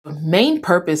Main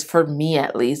purpose for me,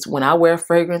 at least, when I wear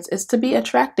fragrance is to be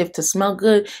attractive, to smell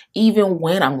good even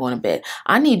when I'm going to bed.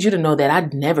 I need you to know that I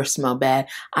never smell bad.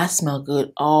 I smell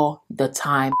good all the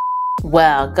time.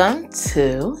 Welcome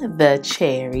to the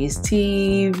Cherries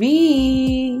TV.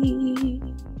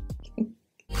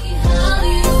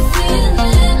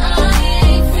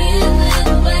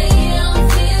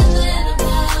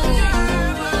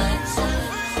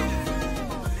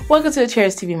 Welcome to the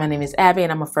Cherries TV. My name is Abby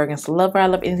and I'm a fragrance lover. I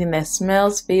love anything that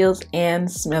smells, feels, and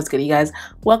smells good. You guys,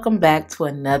 welcome back to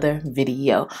another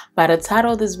video. By the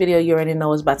title of this video, you already know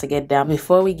what's about to get down.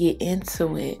 Before we get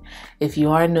into it, if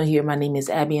you are new here, my name is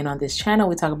Abby and on this channel,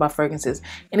 we talk about fragrances.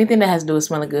 Anything that has to do with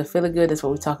smelling good, feeling good, that's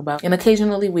what we talk about. And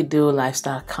occasionally we do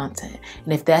lifestyle content.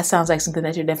 And if that sounds like something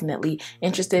that you're definitely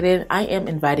interested in, I am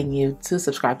inviting you to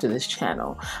subscribe to this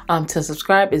channel. To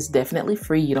subscribe is definitely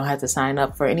free. You don't have to sign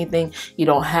up for anything. You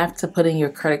don't have to put in your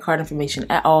credit card information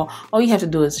at all. All you have to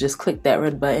do is just click that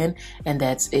red button and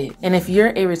that's it. And if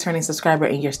you're a returning subscriber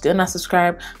and you're still not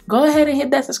subscribed, go ahead and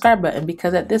hit that subscribe button,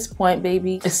 because at this point,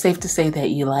 baby, it's safe to say that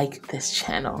you like this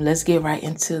channel. Let's get right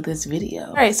into this video.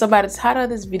 All right, so by the title of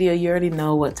this video, you already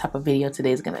know what type of video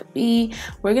today is gonna be.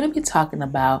 We're gonna be talking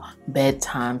about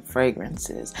bedtime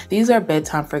fragrances. These are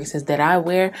bedtime fragrances that I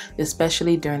wear,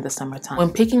 especially during the summertime. When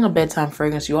picking a bedtime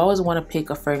fragrance, you always want to pick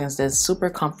a fragrance that's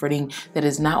super comforting, that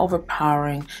is not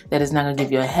overpowering, that is not gonna give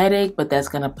you a headache, but that's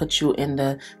gonna put you in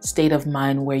the state of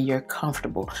mind where you're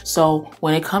comfortable. So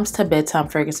when it comes to bedtime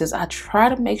fragrances, I try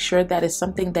to make sure that it's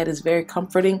something that is very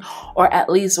comforting, or at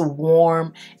least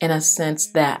warm in a sense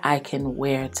that I can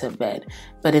wear to bed.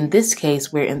 But in this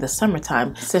case, we're in the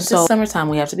summertime. Since it's summertime,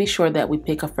 we have to be sure that we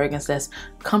pick a fragrance that's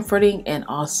comforting and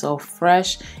also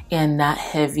fresh and not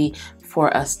heavy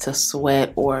for us to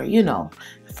sweat, or, you know,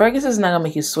 fragrances is not gonna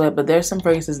make you sweat, but there's some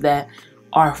fragrances that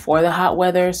are for the hot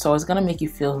weather, so it's gonna make you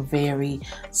feel very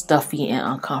stuffy and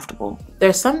uncomfortable.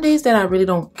 There's some days that I really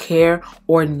don't care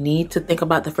or need to think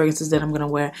about the fragrances that I'm gonna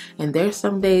wear, and there's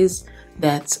some days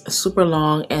that's super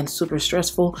long and super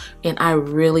stressful, and I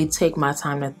really take my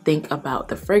time to think about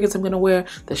the fragrance I'm gonna wear,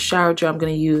 the shower gel I'm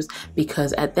gonna use,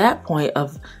 because at that point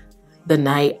of the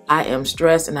night, I am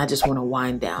stressed and I just want to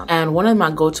wind down. And one of my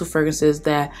go-to fragrances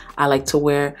that I like to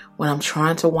wear when I'm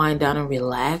trying to wind down and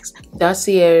relax,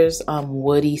 Dossier's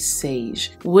Woody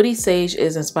Sage. Woody Sage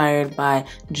is inspired by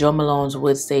Joe Malone's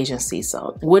Wood Sage and Sea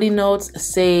Salt. Woody notes,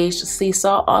 sage, sea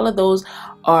salt, all of those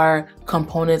are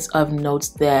components of notes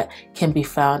that can be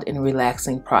found in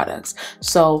relaxing products.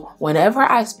 So whenever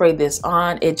I spray this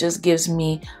on, it just gives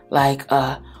me like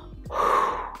a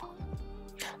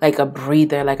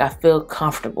breather, like I feel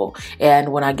comfortable.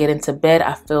 And when I get into bed,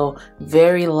 I feel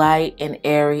very light and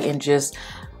airy and just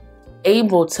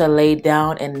able to lay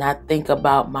down and not think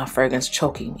about my fragrance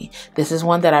choking me. This is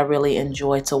one that I really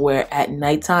enjoy to wear at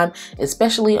nighttime,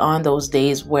 especially on those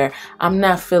days where I'm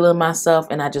not feeling myself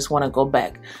and I just want to go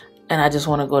back. And I just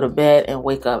want to go to bed and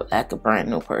wake up like a brand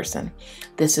new person.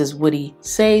 This is Woody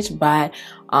Sage by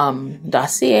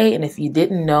Dossier, and if you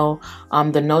didn't know,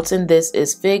 the notes in this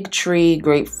is fig tree,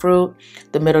 grapefruit.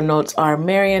 The middle notes are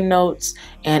Marion notes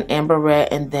and amber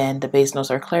red, and then the base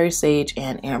notes are clary sage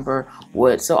and amber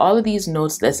wood. So all of these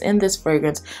notes that's in this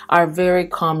fragrance are very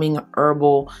calming,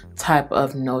 herbal type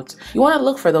of notes. You want to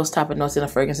look for those type of notes in a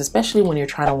fragrance, especially when you're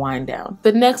trying to wind down.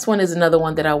 The next one is another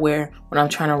one that I wear when I'm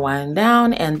trying to wind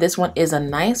down, and this one is a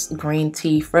nice green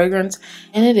tea fragrance,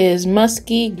 and it is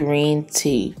musky green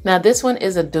tea. Now this one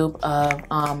is a dupe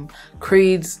of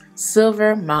Creed's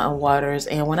Silver Mountain Waters,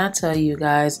 and when I tell you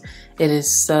guys, it is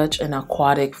such an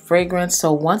aquatic fragrance.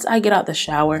 So once I get out the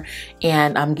shower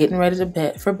and I'm getting ready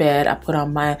for bed, I put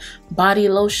on my body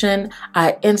lotion.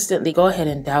 I instantly go ahead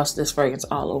and douse this fragrance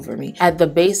all over me. At the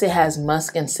base, it has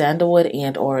musk and sandalwood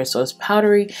and orris, so it's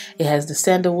powdery. It has the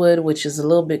sandalwood, which is a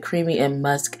little bit creamy, and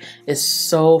musk is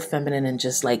so feminine and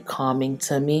just like calming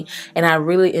to me. And I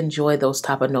really enjoy those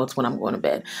type of notes when I'm going to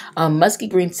bed. Musky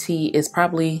green tea is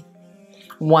probably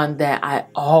one that I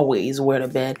always wear to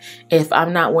bed. If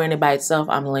I'm not wearing it by itself,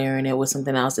 I'm layering it with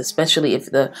something else, especially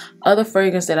if the other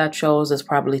fragrance that I chose is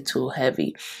probably too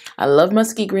heavy. I love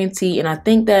musky green tea, and I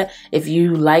think that if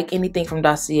you like anything from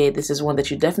Dossier, this is one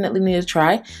that you definitely need to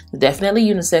try. Definitely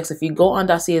unisex. If you go on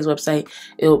Dossier's website,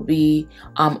 it'll be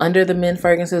under the men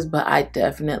fragrances, but I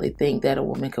definitely think that a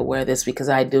woman could wear this, because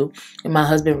I do, and my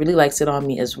husband really likes it on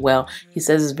me as well. He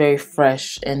says it's very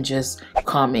fresh and just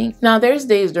calming. Now there's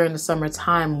days during the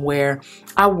summertime where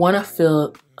I want to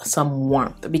feel some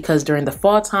warmth, because during the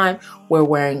fall time we're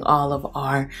wearing all of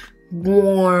our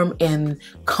warm and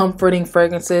comforting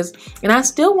fragrances, and I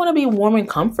still want to be warm and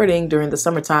comforting during the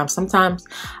summertime. Sometimes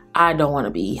I don't want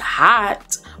to be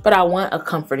hot, but I want a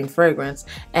comforting fragrance.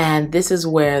 And this is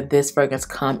where this fragrance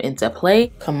come into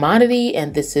play. Commodity,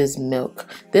 and this is Milk.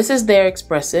 This is their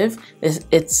expressive.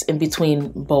 It's in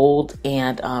between bold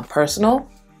and personal.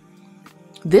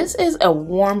 This is a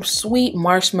warm, sweet,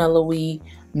 marshmallowy,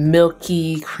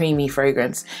 milky, creamy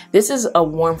fragrance. This is a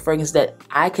warm fragrance that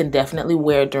I can definitely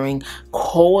wear during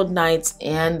cold nights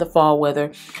and the fall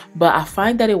weather, but I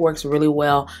find that it works really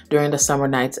well during the summer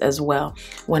nights as well.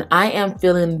 When I am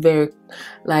feeling very,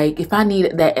 like, if I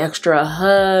need that extra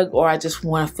hug, or I just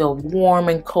want to feel warm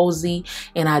and cozy,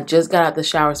 and I just got out the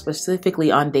shower,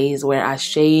 specifically on days where I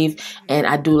shave and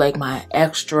I do like my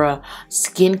extra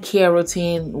skincare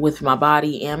routine with my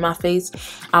body and my face,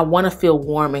 I want to feel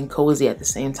warm and cozy at the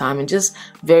same time and just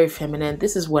very feminine.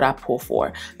 This is what I pull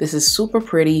for. This is super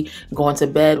pretty going to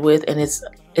bed with, and it's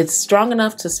strong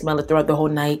enough to smell it throughout the whole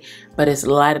night, but it's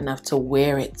light enough to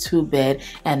wear it to bed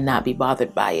and not be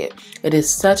bothered by it. It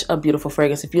is such a beautiful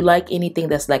fragrance. If you like anything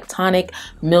that's like tonic,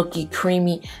 milky,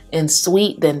 creamy, and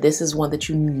sweet, then this is one that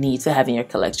you need to have in your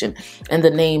collection. And the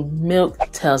name Milk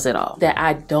tells it all. That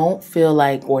I don't feel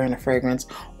like wearing a fragrance,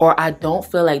 or I don't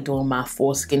feel like doing my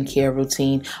full skincare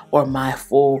routine or my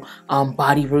full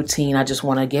body routine. I just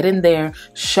want to get in there,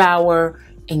 shower,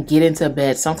 and get into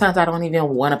bed. Sometimes I don't even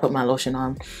want to put my lotion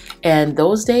on. And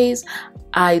those days,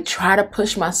 I try to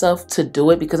push myself to do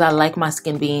it because I like my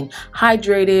skin being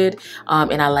hydrated,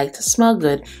 and I like to smell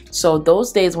good. So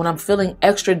those days when I'm feeling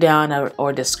extra down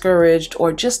or discouraged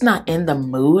or just not in the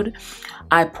mood,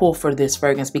 I pull for this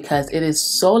fragrance because it is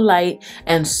so light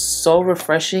and so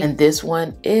refreshing. And this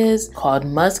one is called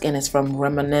Musk, and it's from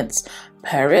Remnants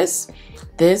Paris.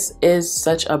 This is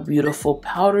such a beautiful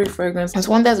powdery fragrance. It's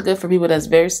one that's good for people that's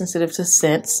very sensitive to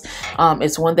scents.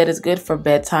 It's one that is good for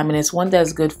bedtime, and it's one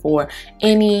that's good for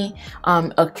any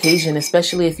occasion,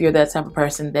 especially if you're that type of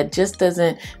person that just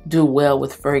doesn't do well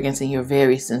with fragrance and you're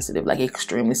very sensitive, like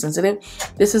extremely sensitive.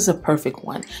 This is a perfect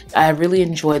one. I really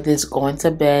enjoyed this going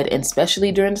to bed, and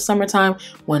especially during the summertime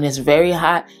when it's very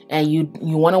hot and you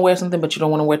want to wear something but you don't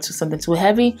want to wear something too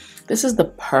heavy. This is the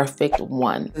perfect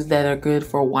one. That are good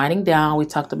for winding down. We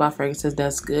talked about fragrances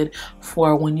that's good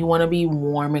for when you want to be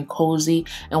warm and cozy,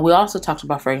 and we also talked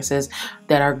about fragrances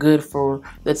that are good for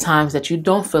the times that you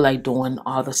don't feel like doing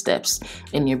all the steps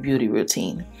in your beauty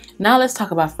routine. Now let's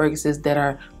talk about fragrances that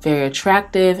are very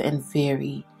attractive and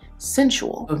very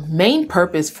sensual. The main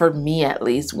purpose for me, at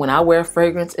least, when I wear a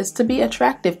fragrance is to be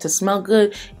attractive, to smell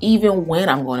good even when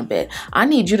I'm going to bed. I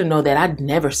need you to know that I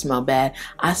never smell bad.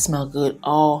 I smell good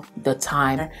all the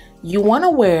time. You want to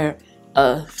wear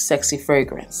a sexy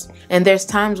fragrance, and there's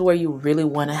times where you really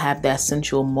want to have that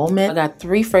sensual moment. I got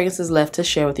 3 fragrances left to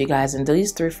share with you guys, and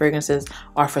these 3 fragrances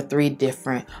are for 3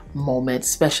 different moments,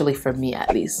 especially for me,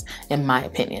 at least in my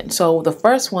opinion. So the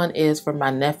first one is for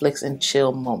my Netflix and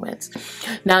chill moments.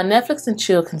 Now, Netflix and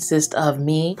chill consists of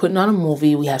me putting on a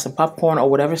movie. We have some popcorn or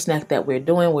whatever snack that we're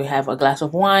doing. We have a glass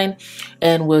of wine,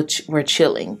 and we're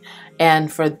chilling.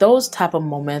 And for those type of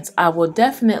moments, I will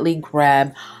definitely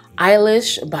grab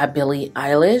Eilish by Billie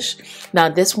Eilish. Now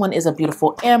this one is a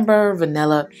beautiful amber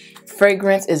vanilla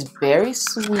fragrance. Is very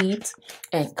sweet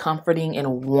and comforting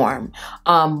and warm.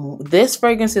 This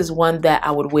fragrance is one that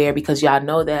I would wear because y'all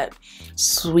know that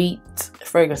sweet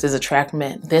fragrances attract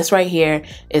men. This right here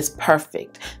is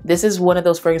perfect. This is one of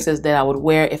those fragrances that I would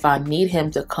wear if I need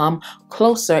him to come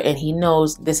closer and he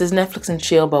knows this is Netflix and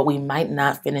chill, but we might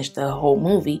not finish the whole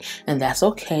movie, and that's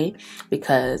okay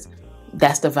because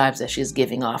that's the vibes that she's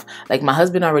giving off. Like, my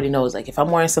husband already knows, like, if I'm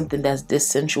wearing something that's this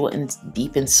sensual and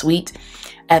deep and sweet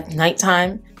at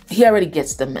nighttime, he already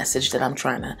gets the message that I'm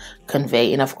trying to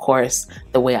convey. And of course,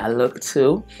 the way I look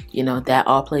too, you know, that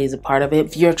all plays a part of it.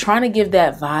 If you're trying to give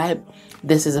that vibe,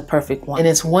 this is a perfect one. And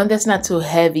it's one that's not too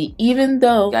heavy, even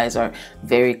though you guys are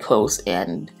very close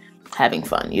and having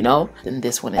fun, you know, then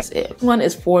this one is it. This one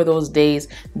is for those days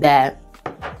that,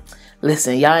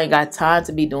 listen, y'all ain't got time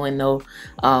to be doing no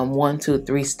 1, 2,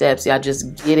 3 steps. Y'all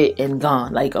just get it and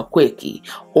gone, like a quickie,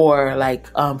 or like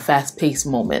fast-paced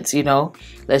moments, you know,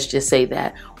 let's just say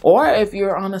that. Or if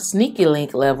you're on a sneaky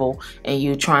link level and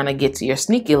you're trying to get to your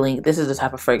sneaky link, this is the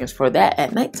type of fragrance for that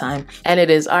at nighttime. And it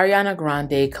is Ariana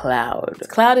Grande Cloud.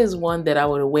 Cloud is one that I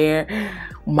would wear.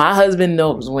 My husband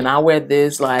knows when I wear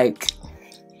this, like,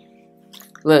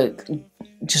 look,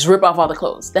 just rip off all the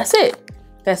clothes. That's it.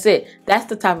 That's it. That's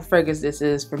the type of fragrance this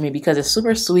is for me because it's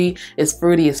super sweet, it's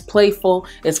fruity, it's playful.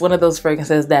 It's one of those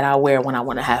fragrances that I wear when I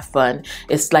want to have fun.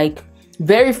 It's like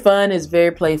very fun, it's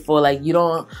very playful. Like, I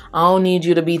don't need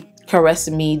you to be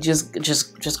caressing me,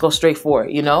 just go straight for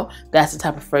it, you know? That's the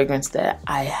type of fragrance that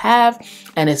I have,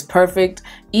 and it's perfect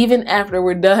even after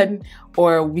we're done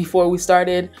or before we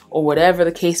started, or whatever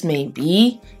the case may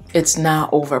be, it's not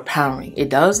overpowering. It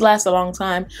does last a long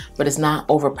time, but it's not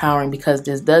overpowering because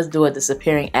this does do a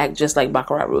disappearing act just like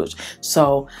Baccarat Rouge.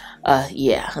 So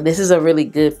yeah, this is a really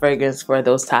good fragrance for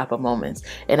those type of moments.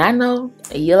 And I know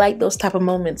you like those type of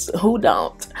moments. Who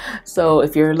don't? So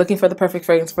if you're looking for the perfect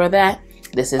fragrance for that,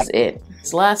 this is it.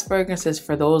 This last fragrance is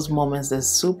for those moments that's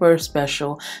super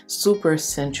special, super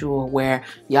sensual, where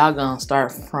y'all gonna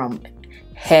start from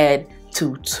head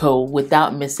to toe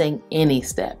without missing any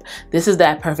step. This is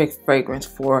that perfect fragrance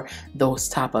for those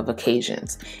type of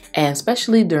occasions, and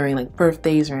especially during like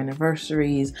birthdays or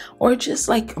anniversaries, or just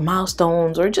like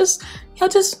milestones, or just y'all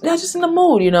just in the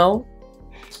mood, you know.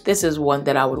 This is one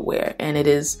that I would wear, and it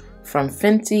is from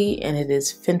Fenty, and it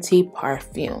is Fenty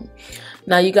Perfume.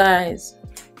 Now you guys,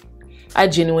 I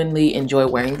genuinely enjoy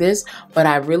wearing this, but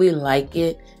I really like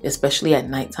it, especially at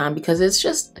nighttime, because it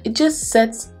just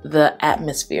sets the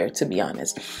atmosphere, to be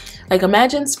honest. Like,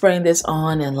 imagine spraying this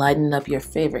on and lighting up your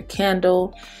favorite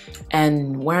candle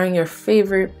and wearing your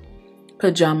favorite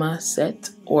pajama set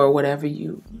or whatever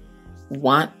you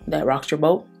want that rocks your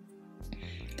boat.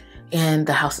 And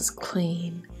the house is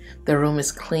clean, the room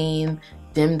is clean,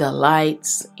 dim the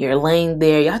lights, you're laying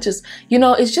there, y'all just, you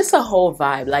know, it's just a whole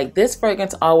vibe. Like, this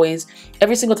fragrance always,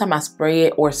 every single time I spray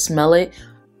it or smell it,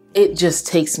 it just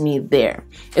takes me there.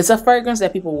 It's a fragrance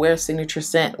that people wear signature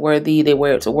scent worthy. They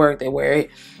wear it to work, they wear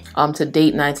it to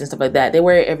date nights and stuff like that. They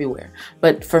wear it everywhere.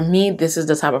 But for me, this is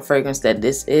the type of fragrance that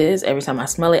this is. Every time I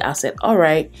smell it, I said, all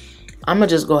right, I'm gonna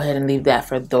just go ahead and leave that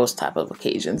for those type of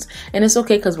occasions. And it's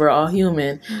okay, because we're all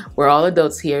human, we're all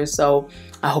adults here. So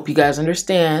I hope you guys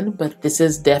understand, but this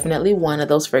is definitely one of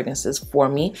those fragrances for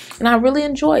me, and I really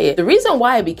enjoy it. The reason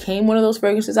why it became one of those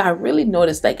fragrances, I really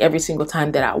noticed like every single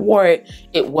time that I wore it,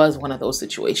 it was one of those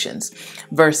situations,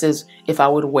 versus if I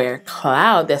would wear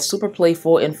Cloud, that's super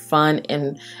playful and fun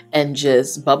and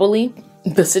just bubbly,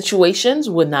 the situations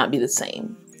would not be the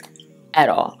same at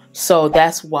all. So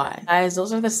that's why, guys,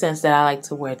 those are the scents that I like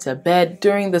to wear to bed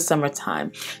during the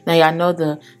summertime. Now y'all know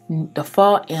the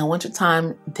fall and winter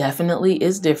time definitely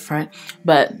is different,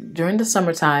 but during the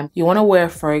summertime, you want to wear a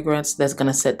fragrance that's going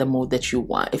to set the mood that you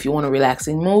want. If you want a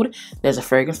relaxing mood, there's a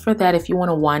fragrance for that. If you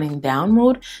want a winding down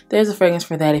mood, there's a fragrance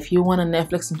for that. If you want a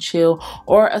Netflix and chill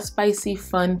or a spicy,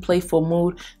 fun, playful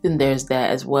mood, then there's that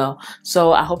as well.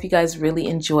 So I hope you guys really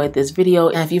enjoyed this video,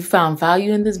 and if you found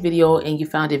value in this video and you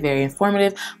found it very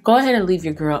informative, go ahead and leave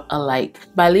your girl a like.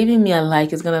 By leaving me a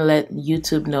like, it's gonna let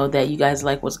YouTube know that you guys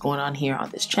like what's going on here on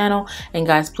this channel. And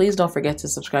guys, please don't forget to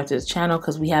subscribe to this channel,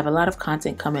 because we have a lot of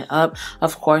content coming up,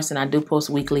 of course, and I do post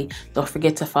weekly. Don't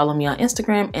forget to follow me on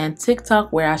Instagram and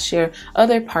TikTok, where I share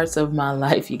other parts of my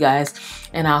life, you guys.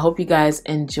 And I hope you guys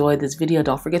enjoyed this video.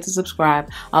 Don't forget to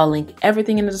subscribe. I'll link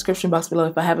everything in the description box below.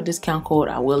 If I have a discount code,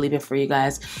 I will leave it for you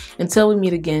guys. Until we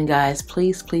meet again, guys,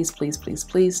 please, please, please, please,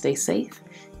 please stay safe.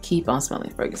 Keep on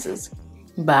smelling fragrances.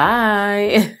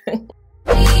 Bye.